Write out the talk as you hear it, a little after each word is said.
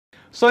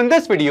So in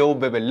this video,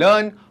 we will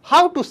learn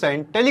how to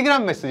send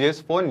Telegram messages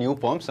for new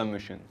form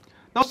submission.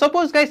 Now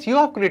suppose guys you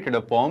have created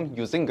a form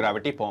using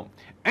Gravity form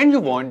and you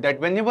want that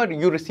whenever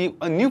you receive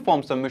a new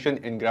form submission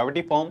in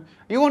Gravity form,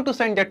 you want to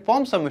send that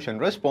form submission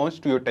response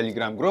to your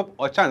Telegram group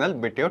or channel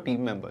with your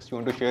team members. You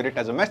want to share it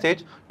as a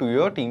message to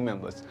your team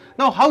members.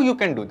 Now how you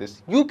can do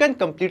this? You can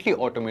completely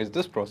automate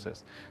this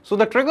process. So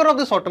the trigger of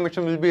this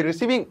automation will be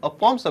receiving a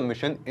form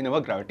submission in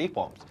our Gravity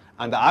forms.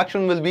 And the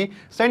action will be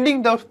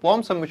sending the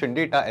form submission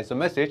data as a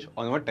message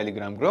on our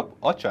Telegram group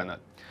or channel.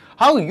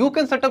 How you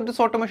can set up this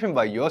automation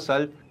by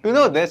yourself? To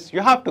know this, you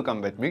have to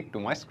come with me to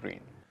my screen.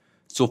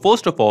 So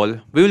first of all,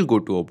 we will go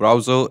to a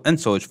browser and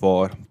search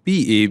for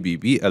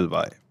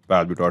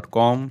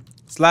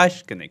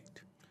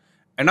pabbly.com/connect.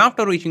 And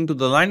after reaching to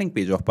the landing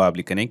page of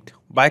Pabbly Connect,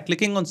 by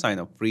clicking on sign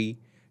up free,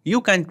 you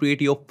can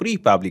create your free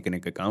Pabbly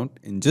Connect account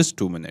in just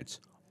 2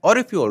 minutes. Or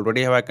if you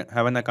already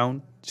have an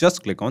account,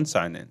 just click on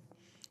sign in.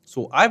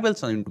 So I will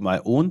sign into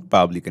my own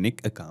Pabbly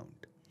Connect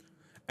account.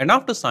 And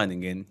after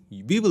signing in,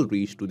 we will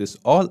reach to this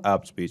all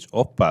apps page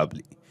of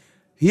Pabbly.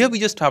 Here we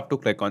just have to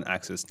click on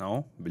access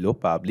now below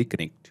Pabbly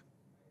Connect.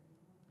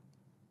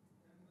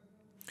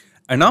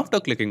 And after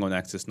clicking on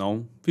access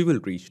now, we will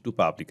reach to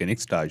Pabbly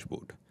Connect's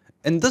dashboard.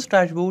 In this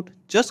dashboard,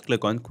 just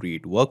click on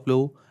create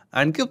workflow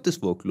and give this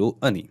workflow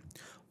a name.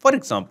 For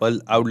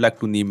example, I would like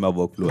to name my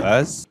workflow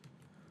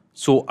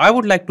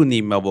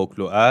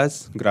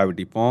as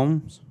Gravity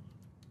Form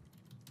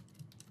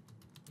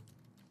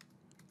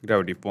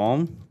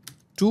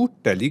to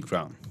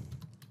Telegram.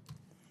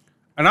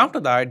 And after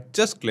that,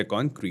 just click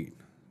on create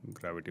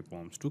Gravity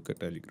Forms to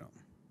Telegram.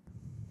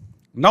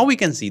 Now we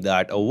can see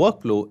that a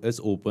workflow is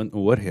open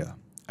over here.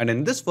 And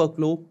in this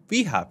workflow,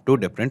 we have two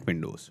different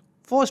windows.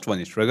 First one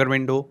is trigger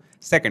window,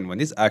 second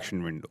one is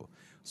action window.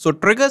 So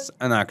triggers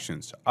and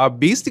actions are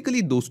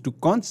basically those two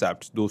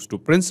concepts, those two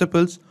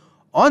principles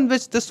on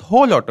which this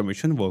whole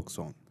automation works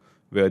on,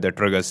 where the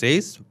trigger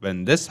says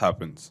when this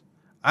happens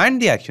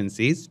and the action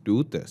says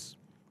do this.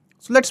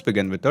 So let's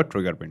begin with the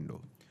trigger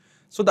window.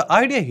 So the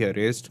idea here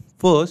is,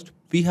 first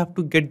we have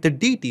to get the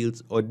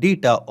details or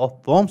data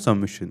of form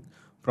submission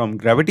from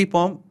Gravity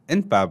form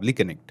in Pabbly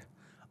Connect.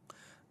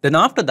 Then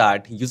after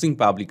that, using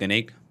Pabbly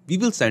Connect, we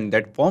will send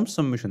that form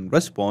submission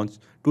response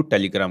to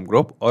Telegram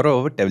group or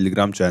our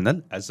Telegram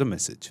channel as a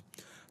message.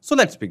 So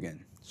let's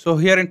begin. So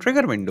here in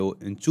trigger window,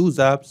 in choose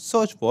app,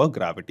 search for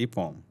Gravity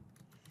form.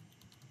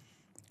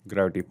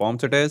 Gravity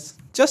forms it is,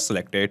 just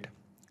select it.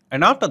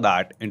 And after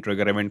that, in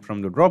trigger event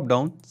from the drop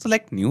down,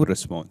 select new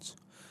response.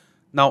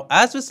 Now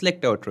as we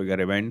select our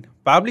trigger event,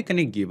 Pabbly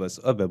Connect gave us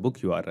a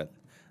webhook URL.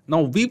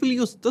 Now we will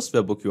use this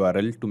webhook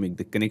URL to make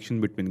the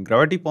connection between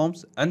Gravity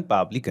Forms and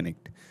Pabbly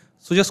Connect.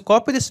 So just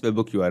copy this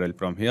webhook URL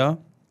from here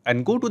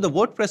and go to the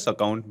WordPress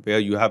account where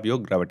you have your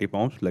Gravity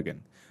Forms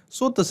plugin.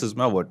 So this is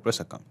my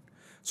WordPress account.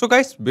 So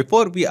guys,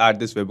 before we add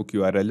this webhook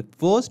URL,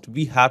 first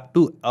we have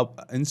to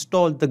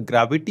install the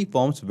Gravity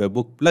Forms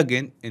webhook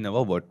plugin in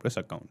our WordPress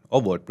account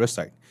or WordPress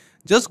site.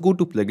 Just go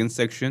to plugins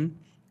section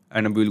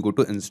and we will go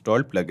to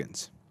install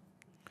plugins.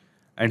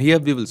 And here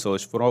we will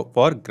search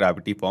for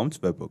Gravity Forms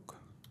webhook.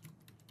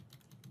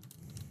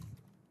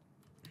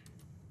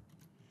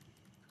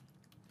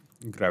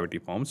 Gravity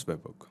Forms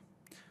webhook.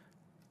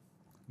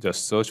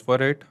 Just search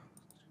for it.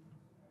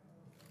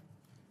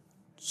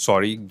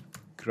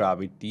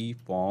 Gravity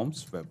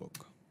Forms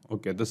webhook.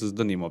 Okay, this is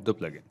the name of the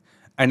plugin.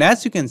 And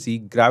as you can see,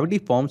 Gravity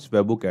Forms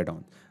webhook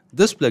add-on.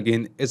 This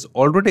plugin is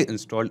already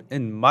installed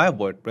in my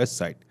WordPress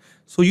site.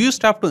 So you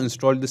just have to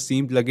install the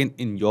same plugin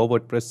in your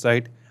WordPress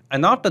site.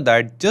 And after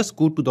that, just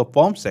go to the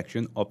form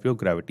section of your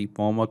Gravity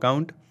Form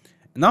account.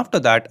 And after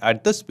that,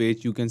 at this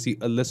page, you can see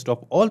a list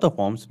of all the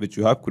forms which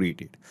you have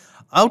created.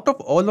 Out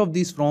of all of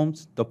these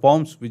forms, the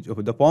form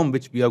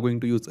which we are going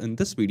to use in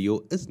this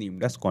video is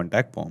named as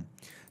contact form.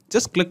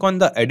 Just click on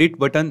the edit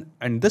button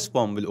and this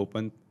form will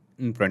open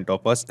in front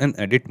of us in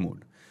edit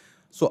mode.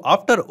 So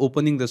after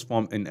opening this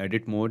form in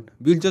edit mode,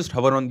 we'll just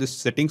hover on this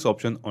settings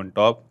option on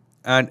top,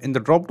 and in the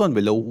drop down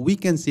below, we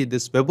can see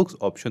this webhooks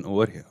option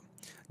over here.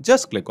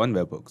 Just click on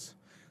webhooks.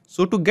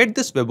 So to get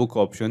this webhook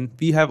option,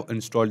 we have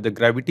installed the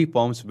Gravity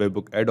Forms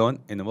webhook add-on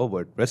in our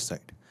WordPress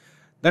site.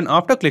 Then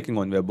after clicking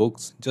on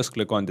webhooks, just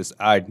click on this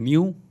add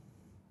new.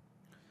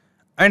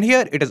 And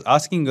here it is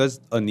asking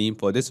us a name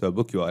for this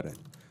webhook URL.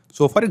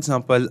 So for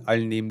example, I'll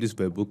name this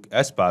webhook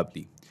as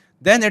Pabbly.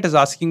 Then it is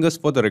asking us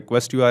for the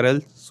request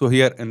URL. So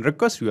here in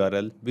request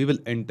URL, we will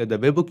enter the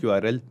webhook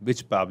URL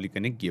which Pabbly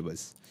Connect gave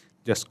us.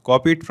 Just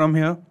copy it from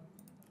here,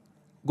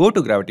 go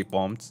to Gravity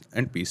Forms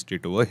and paste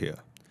it over here.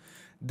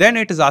 Then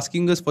it is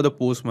asking us for the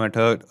post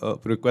method,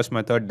 request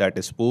method, that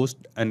is post,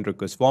 and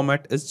request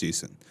format is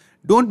JSON.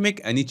 Don't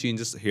make any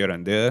changes here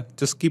and there,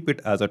 just keep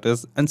it as it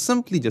is and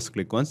simply just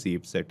click on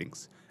save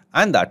settings.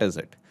 And that is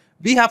it.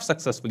 We have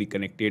successfully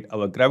connected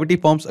our Gravity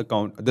Forms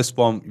account, this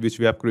form which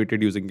we have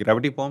created using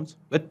Gravity Forms,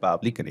 with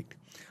Pabbly Connect.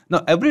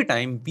 Now every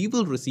time we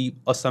will receive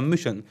a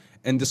submission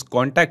in this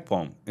contact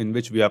form in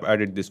which we have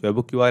added this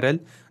webhook URL,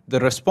 the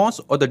response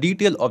or the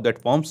detail of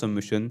that form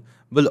submission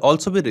will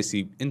also be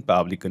received in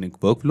Pabbly Connect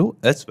workflow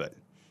as well.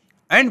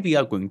 and we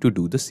are going to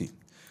do the same.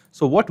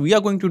 So what we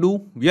are going to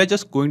do, we are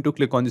just going to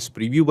click on this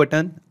preview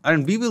button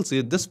and we will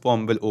see this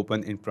form will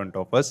open in front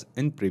of us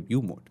in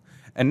preview mode.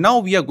 And now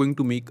we are going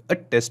to make a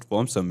test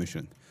form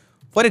submission.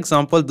 For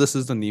example, this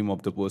is the name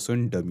of the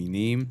person, dummy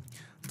name.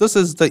 This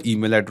is the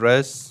email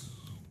address.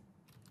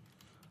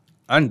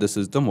 And this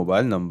is the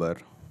mobile number.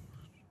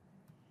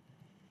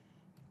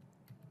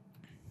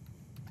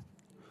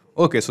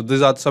 Okay, so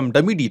these are some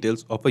dummy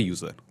details of a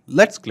user.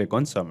 Let's click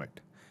on submit.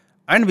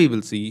 And we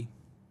will see,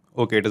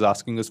 okay, it is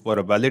asking us for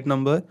a valid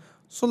number.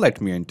 So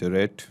let me enter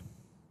it.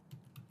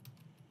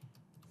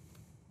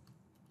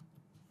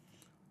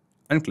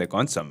 And click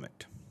on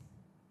submit.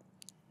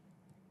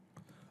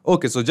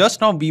 Okay, so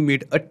just now we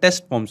made a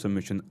test form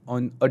submission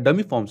on a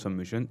dummy form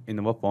submission in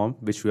our form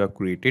which we have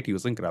created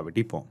using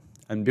Gravity form.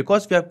 And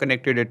because we have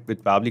connected it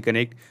with Pabbly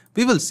Connect,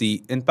 we will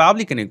see in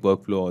Pabbly Connect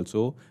workflow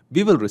also,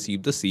 we will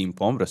receive the same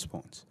form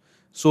response.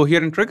 So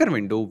here in trigger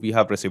window, we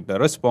have received a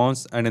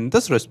response, and in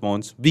this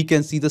response, we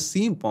can see the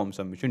same form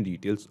submission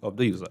details of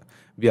the user.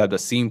 We have the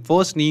same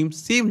first name,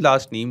 same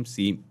last name,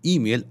 same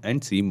email,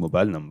 and same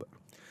mobile number.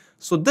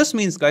 So this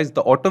means, guys,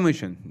 the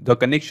automation, the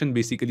connection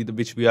basically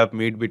which we have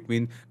made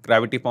between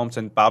Gravity Forms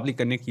and Pabbly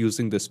Connect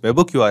using this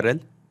webhook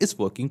URL is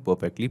working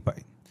perfectly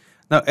fine.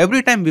 Now,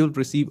 every time we will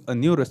receive a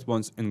new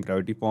response in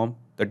Gravity Form,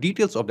 the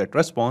details of that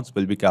response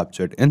will be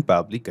captured in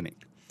Pabbly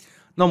Connect.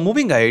 Now,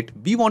 moving ahead,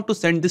 we want to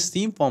send this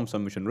same form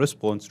submission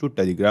response to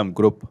Telegram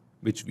group,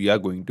 which we are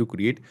going to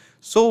create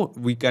so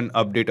we can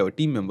update our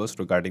team members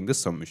regarding this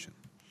submission.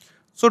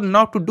 So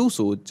now to do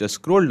so, just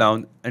scroll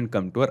down and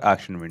come to our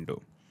action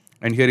window.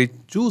 And here in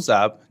choose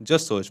app,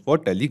 just search for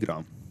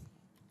Telegram.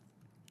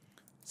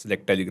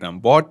 Select Telegram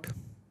bot.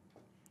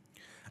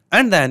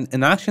 And then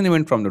in action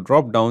event from the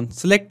drop down,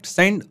 select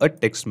send a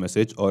text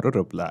message or a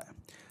reply.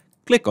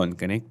 Click on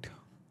connect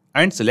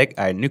and select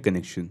add new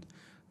connection.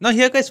 Now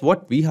here guys,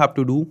 what we have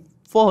to do,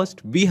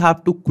 first we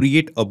have to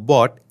create a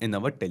bot in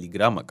our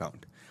Telegram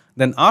account.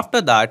 Then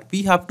after that,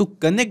 we have to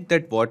connect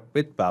that bot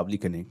with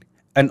Pabbly Connect.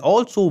 And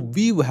also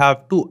we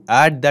have to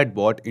add that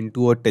bot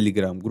into a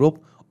Telegram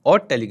group or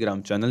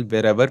Telegram channel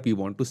wherever we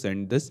want to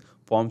send this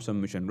form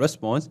submission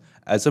response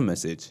as a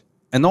message.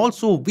 And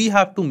also we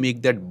have to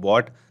make that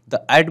bot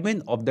the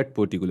admin of that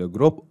particular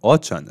group or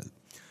channel.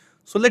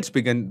 So let's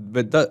begin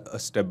with the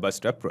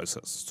step-by-step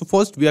process. So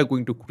first we are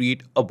going to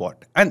create a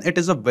bot, and it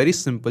is a very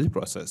simple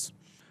process.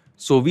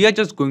 So we are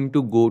just going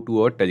to go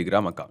to our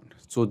Telegram account.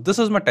 So this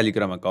is my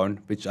Telegram account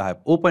which I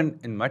have opened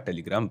in my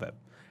Telegram web.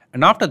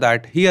 And after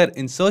that, here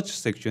in search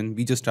section,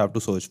 we just have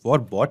to search for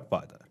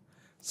botfather.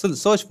 So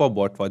search for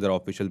botfather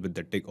official with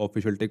the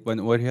official tick one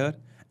over here.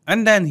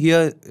 And then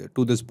here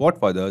to this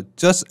botfather,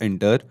 just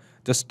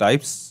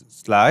type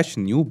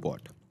 /new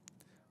bot.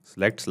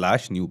 Select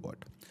 /new bot.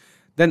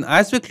 Then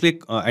as we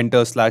click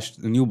enter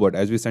 /new bot,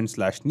 as we send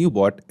 /new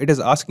bot, it is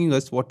asking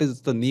us what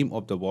is the name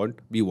of the bot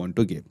we want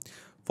to give.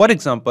 For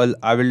example,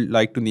 I will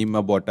like to name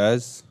my bot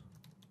as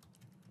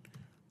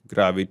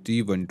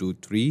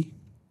Gravity123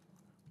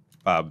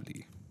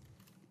 Pabbly.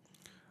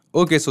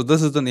 Okay, so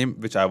this is the name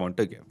which I want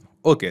to give.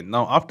 Okay,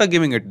 now after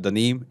giving it the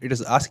name, it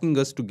is asking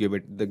us to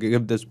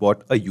give this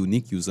bot a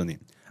unique username,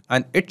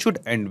 and it should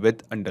end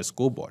with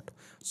 _bot.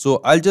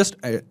 So I'll just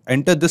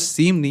enter the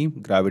same name,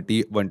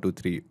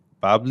 Gravity123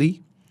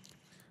 Pabbly,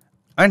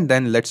 and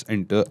then let's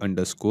enter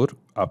underscore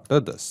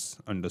after this,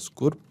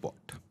 _bot.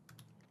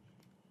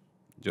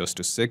 Just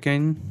a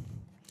second,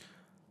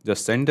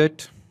 just send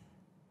it.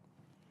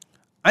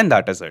 And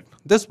that is it.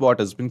 This bot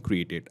has been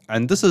created,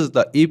 and this is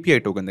the API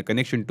token, the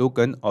connection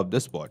token of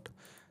this bot.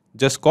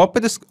 Just copy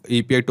this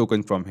API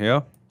token from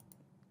here.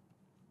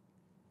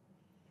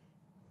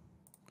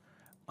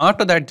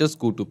 After that, just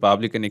go to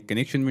Pabbly Connect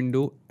connection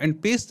window and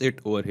paste it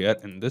over here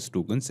in this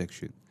token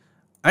section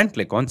and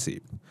click on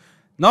save.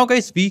 Now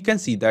guys, we can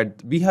see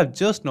that we have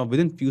just now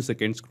within few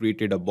seconds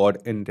created a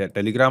bot in the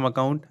Telegram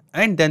account,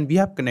 and then we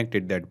have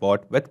connected that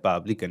bot with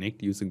Pabbly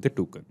Connect using the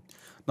token.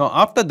 Now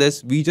after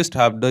this, we just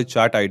have the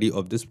chat ID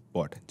of this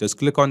bot. Just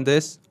click on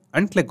this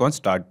and click on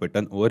start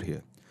button over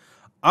here.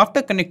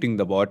 After connecting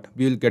the bot,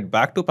 we will get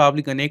back to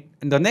Pabbly Connect,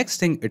 and the next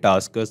thing it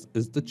asks us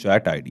is the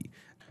chat ID.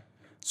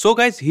 So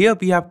guys, here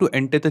we have to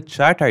enter the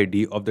chat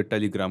ID of the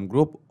Telegram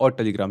group or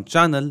Telegram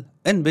channel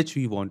in which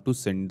we want to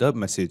send the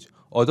message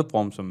or the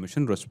form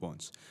submission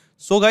response.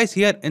 So guys,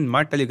 here in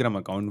my Telegram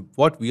account,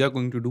 what we are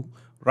going to do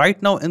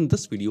right now in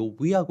this video,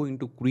 we are going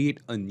to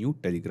create a new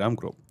Telegram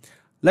group.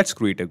 Let's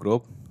create a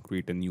group,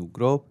 create a new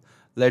group.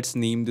 Let's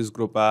name this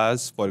group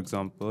as, for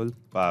example,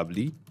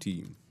 Pabbly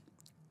team.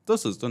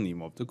 This is the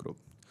name of the group.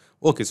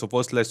 Okay, so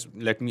first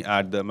let me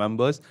add the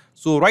members.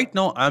 So right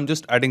now I'm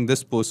just adding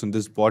this person,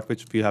 this bot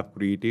which we have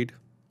created,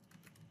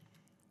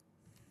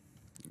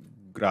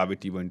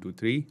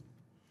 Gravity123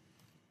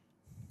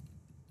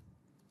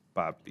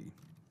 Pabbly.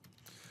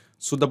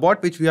 So the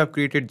bot which we have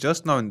created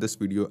just now in this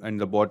video and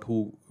the bot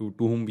to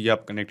whom we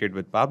have connected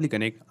with Pabbly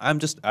Connect, I'm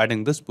just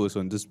adding this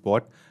person, this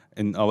bot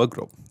in our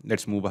group.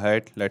 Let's move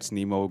ahead. Let's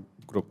name our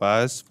group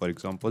as, for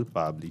example,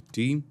 Pabbly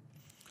team.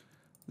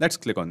 Let's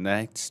click on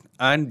next,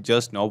 and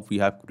just now we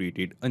have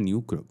created a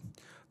new group.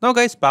 Now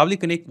guys, Pabbly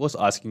Connect was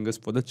asking us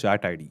for the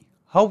chat ID.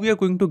 How we are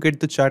going to get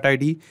the chat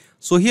ID?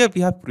 So here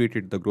we have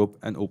created the group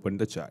and opened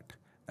the chat.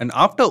 And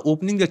after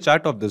opening the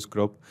chat of this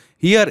group,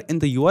 here in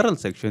the URL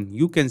section,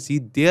 you can see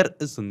there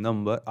is a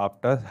number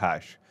after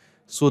hash.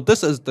 So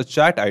this is the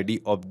chat ID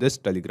of this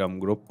Telegram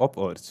group of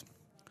ours.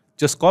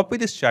 Just copy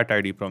this chat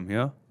ID from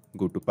here,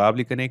 go to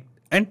Pabbly Connect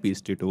and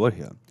paste it over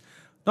here.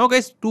 Now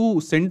guys,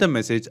 to send the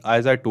message,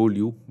 as I told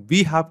you,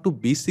 we have to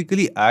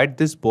basically add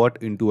this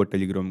bot into a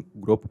Telegram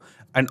group,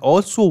 and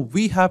also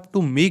we have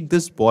to make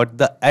this bot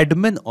the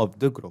admin of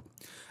the group.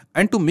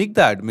 And to make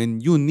the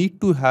admin, you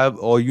need to have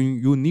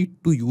you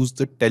need to use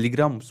the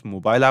Telegram's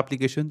mobile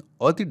application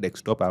or the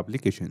desktop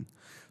application.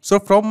 So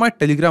from my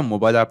Telegram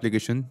mobile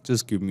application,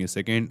 just give me a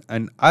second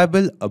and I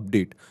will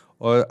update,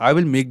 or I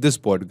will make this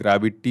bot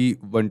Gravity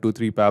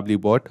 123 Pabbly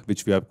bot,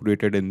 which we have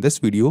created in this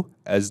video,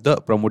 as the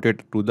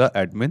promoted to the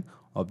admin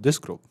of this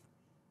group.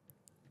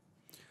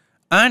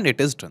 And it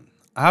is done.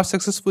 I have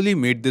successfully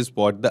made this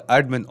bot the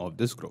admin of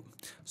this group.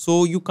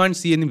 So you can't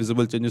see any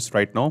visible changes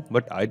right now,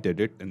 but I did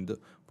it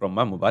from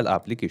my mobile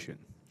application.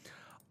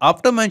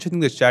 After mentioning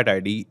the chat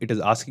ID, it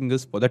is asking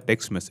us for the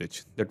text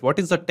message, that what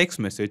is the text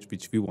message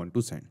which we want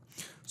to send.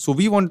 So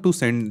we want to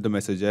send the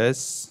message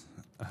as,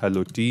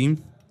 hello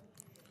team,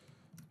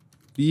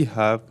 we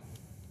have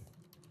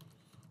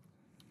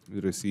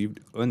received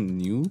a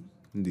new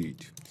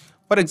lead.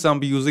 For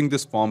example, using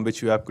this form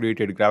which we have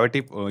created,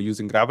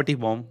 using Gravity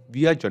form,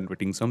 we are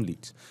generating some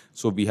leads.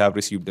 So we have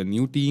received a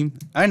new team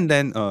and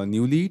then a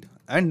new lead,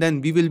 and then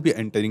we will be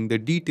entering the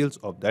details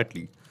of that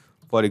lead.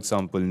 For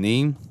example,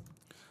 name,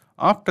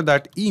 after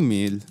that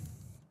email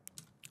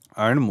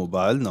and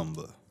mobile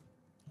number.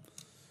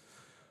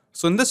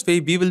 So in this way,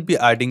 we will be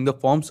adding the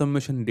form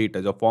submission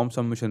data, the form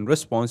submission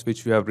response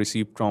which we have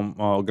received from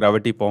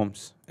Gravity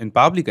Forms. In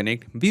Pabbly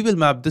Connect, we will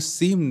map the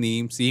same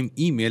name, same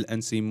email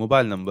and same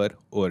mobile number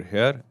over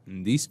here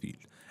in these fields.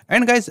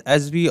 And guys,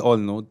 as we all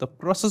know, the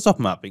process of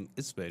mapping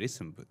is very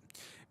simple.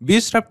 We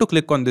just have to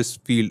click on this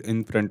field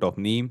in front of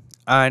name,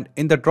 and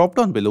in the drop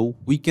down below,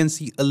 we can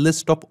see a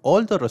list of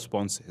all the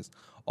responses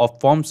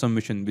of form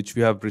submission which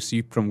we have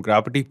received from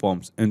Gravity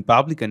Forms in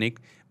Pabbly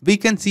Connect. We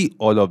can see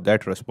all of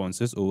that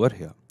responses over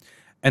here.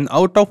 And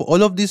out of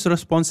all of these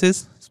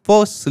responses,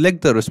 first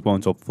select the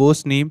response of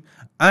first name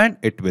and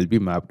it will be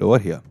mapped over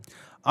here.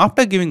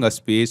 After giving a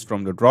space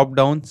from the drop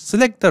down,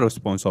 select the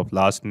response of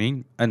last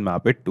name and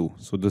map it too.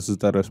 So this is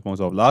the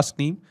response of last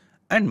name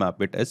and map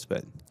it as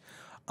well.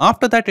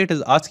 After that, it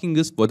is asking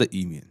us for the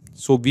email.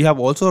 So we have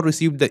also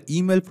received the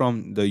email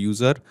from the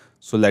user.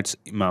 So let's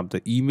map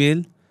the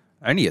email,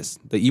 and yes,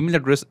 the email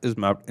address is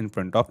mapped in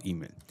front of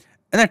email.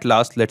 And at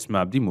last, let's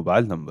map the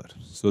mobile number.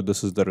 So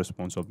this is the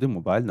response of the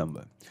mobile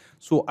number.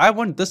 So I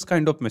want this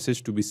kind of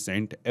message to be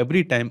sent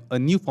every time a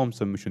new form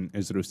submission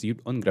is received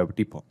on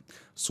Gravity Form.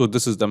 So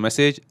this is the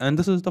message and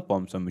this is the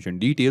form submission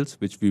details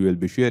which we will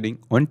be sharing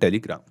on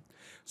Telegram.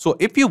 So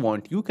if you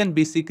want, you can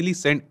basically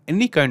send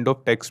any kind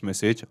of text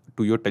message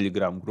to your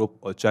Telegram group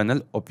or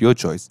channel of your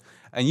choice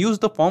and use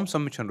the form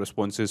submission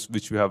responses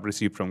which we have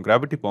received from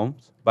Gravity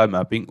Forms by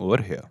mapping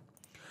over here.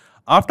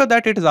 After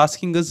that, it is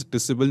asking us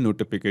disable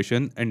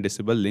notification and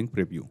disable link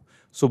preview.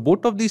 So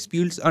both of these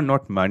fields are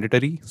not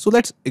mandatory. So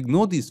let's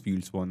ignore these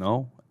fields for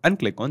now and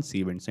click on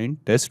save and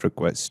send test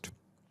request.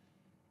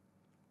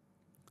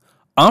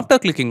 After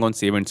clicking on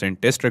save and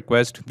send test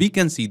request, we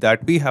can see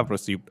that we have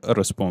received a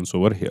response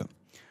over here.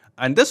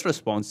 And this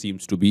response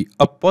seems to be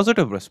a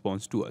positive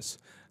response to us.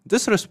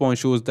 This response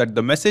shows that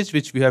the message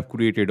which we have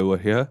created over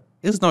here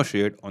is now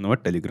shared on our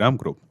Telegram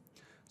group.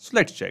 So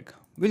let's check.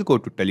 We'll go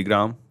to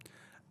Telegram.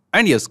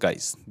 And yes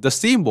guys, the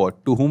same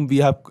bot to whom we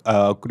have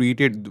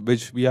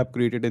which we have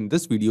created in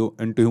this video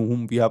and to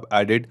whom we have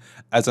added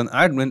as an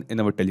admin in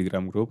our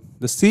Telegram group,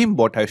 the same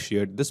bot has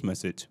shared this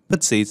message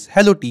which says,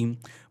 hello team,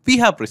 we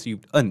have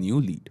received a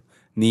new lead.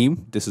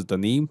 Name, this is the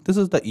name, this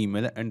is the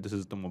email and this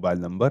is the mobile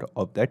number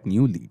of that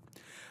new lead.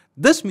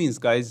 This means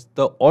guys,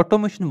 the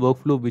automation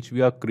workflow which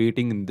we are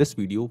creating in this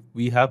video,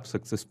 we have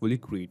successfully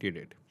created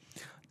it.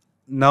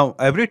 Now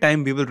every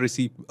time we will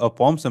receive a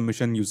form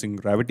submission using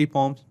Gravity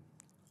Forms,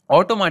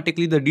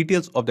 automatically the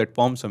details of that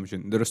form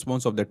submission, the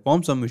response of that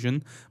form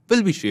submission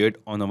will be shared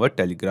on our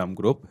Telegram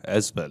group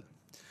as well.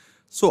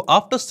 So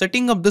after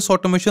setting up this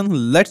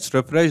automation, let's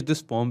refresh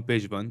this form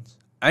page once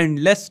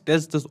and let's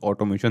test this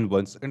automation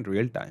once in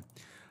real time.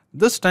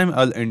 This time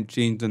I'll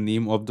change the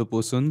name of the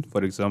person.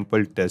 For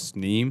example, test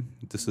name.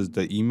 This is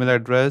the email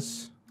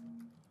address.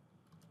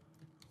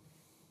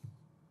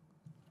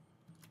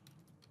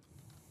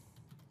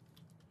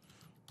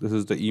 This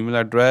is the email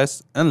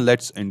address and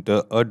let's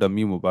enter a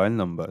dummy mobile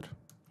number.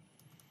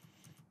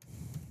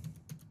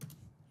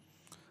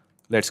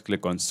 Let's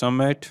click on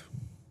submit.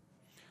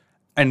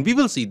 And we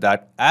will see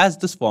that as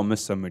this form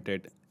is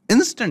submitted,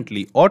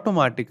 instantly,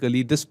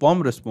 automatically, this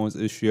form response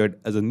is shared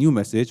as a new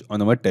message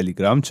on our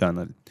Telegram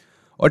channel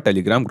or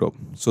Telegram group.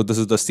 So this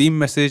is the same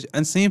message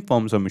and same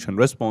form submission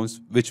response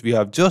which we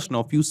have just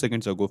now few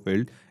seconds ago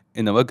filled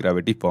in our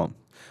Gravity form.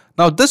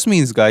 Now this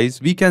means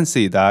guys, we can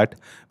say that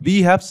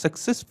we have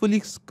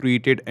successfully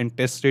created and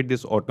tested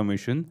this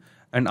automation,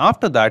 and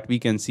after that we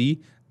can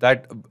see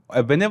that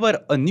whenever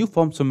a new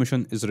form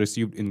submission is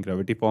received in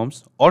Gravity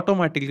Forms,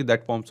 automatically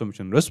that form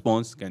submission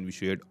response can be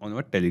shared on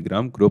our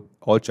Telegram group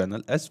or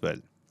channel as well.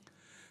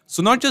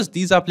 So not just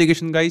these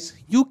applications guys,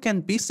 you can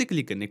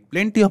basically connect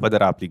plenty of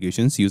other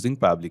applications using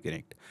Pabbly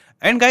Connect.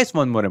 And guys,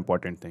 one more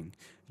important thing,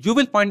 you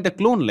will find the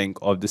clone link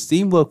of the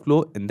same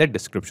workflow in the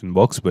description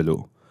box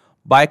below.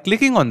 By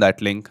clicking on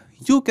that link,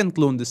 you can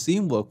clone the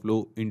same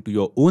workflow into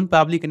your own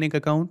Pabbly Connect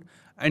account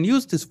and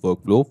use this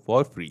workflow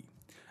for free.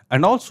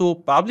 And also,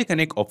 Pabbly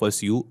Connect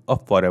offers you a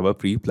forever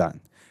free plan.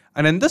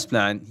 And in this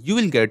plan, you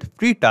will get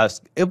free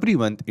tasks every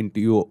month into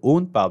your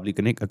own Pabbly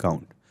Connect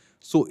account.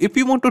 So if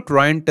you want to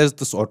try and test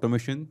this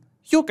automation,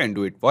 you can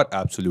do it for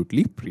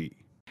absolutely free.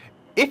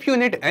 If you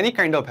need any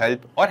kind of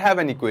help or have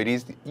any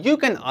queries, you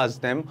can ask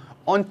them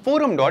on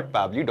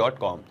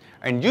forum.pabbly.com,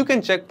 and you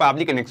can check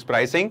Pabbly Connect's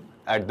pricing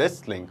at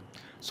this link.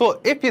 So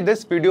if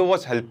this video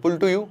was helpful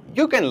to you,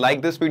 you can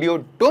like this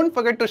video, don't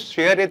forget to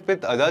share it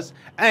with others,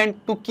 and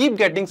to keep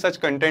getting such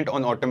content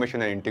on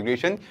automation and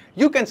integration,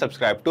 you can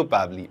subscribe to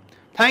Pabbly.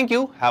 Thank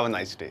you, have a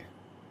nice day.